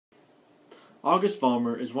August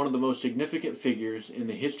Vollmer is one of the most significant figures in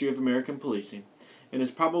the history of American policing and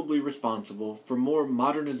is probably responsible for more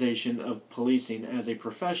modernization of policing as a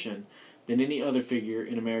profession than any other figure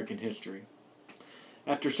in American history.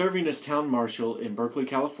 After serving as town marshal in Berkeley,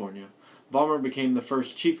 California, Vollmer became the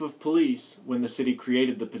first chief of police when the city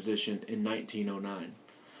created the position in 1909.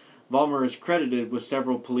 Vollmer is credited with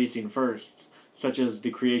several policing firsts, such as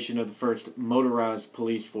the creation of the first motorized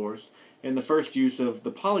police force and the first use of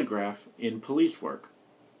the polygraph in police work.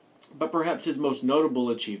 But perhaps his most notable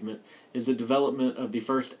achievement is the development of the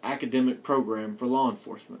first academic program for law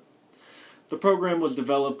enforcement. The program was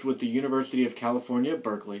developed with the University of California at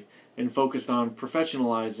Berkeley and focused on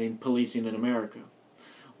professionalizing policing in America.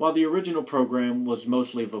 While the original program was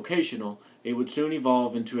mostly vocational, it would soon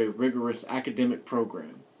evolve into a rigorous academic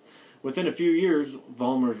program. Within a few years,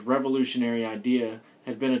 Vollmer's revolutionary idea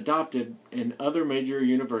had been adopted, and other major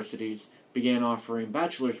universities began offering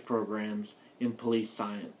bachelor's programs in police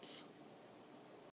science.